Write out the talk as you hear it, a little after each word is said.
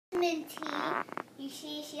minty. You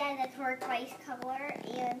see she has a turquoise color,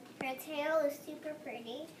 and her tail is super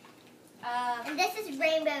pretty. And this is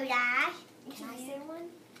Rainbow Dash. Can I say one?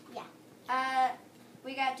 Yeah.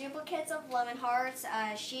 We got duplicates of Lemon Hearts.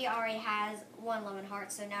 She already has one Lemon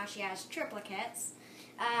Heart, so now she has triplicates.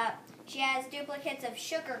 She has duplicates of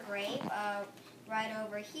Sugar Grape right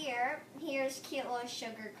over here. Here's cute little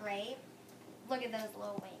Sugar Grape. Look at those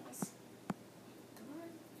little wings. Come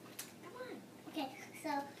on. Okay,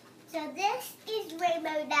 so this is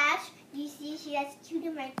Rainbow Dash. You see she has cutie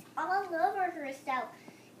marks all over herself.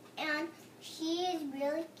 And she is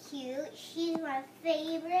really cute. She's my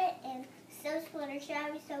favorite, and so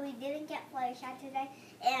Fluttershy, so we didn't get Fluttershy today.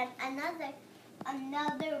 And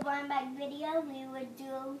another one by video, we would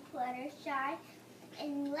do Fluttershy.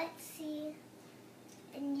 And let's see.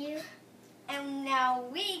 And now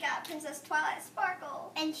we got Princess Twilight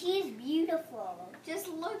Sparkle. And she's beautiful. Just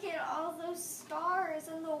look at all those stars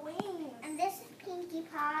and the wings. And this is Pinkie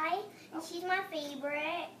Pie, and she's my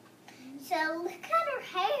favorite. So look at her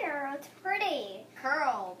hair. It's pretty.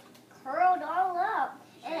 Curled All up.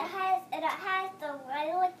 And it has the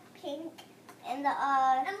lilac pink and the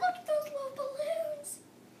And look at those little balloons.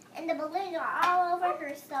 And the balloons are all over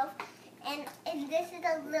herself. And this is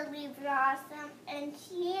a Lily Blossom, and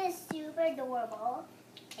she is super adorable.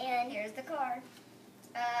 And Here's the card.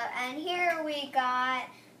 And here we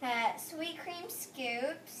got Sweet Cream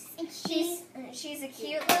Scoops. And She's a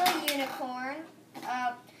cute little unicorn.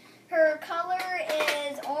 Her color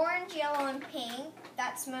is orange, yellow, and pink.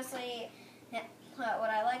 That's mostly what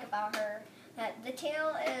I like about her. The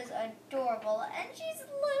tail is adorable, and she's a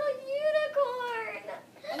little unicorn.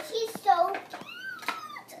 And she's so cute.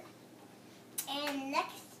 And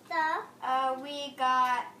next up, we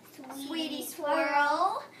got Sweetie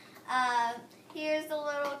Swirl. Here's the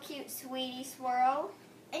little cute Sweetie Swirl.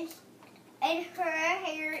 And her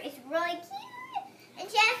hair is really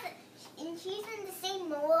cute. And she's in the same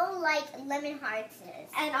mold like Lemon Hearts is.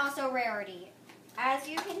 And also Rarity. As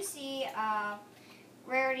you can see,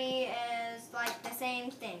 Rarity is like the same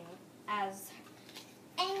thing as.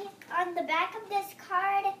 And on the back of this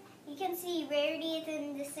card, you can see Rarity is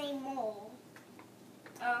in the same mold.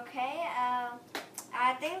 Okay,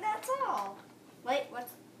 I think that's all. Wait,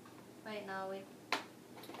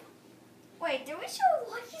 did we show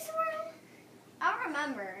Lucky Swirl? I don't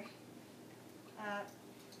remember.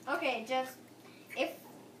 Okay, just, if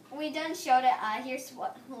we done showed it, here's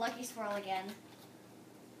Lucky Swirl again.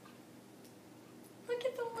 Look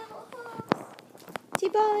at the little hooves. Say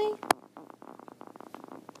bye.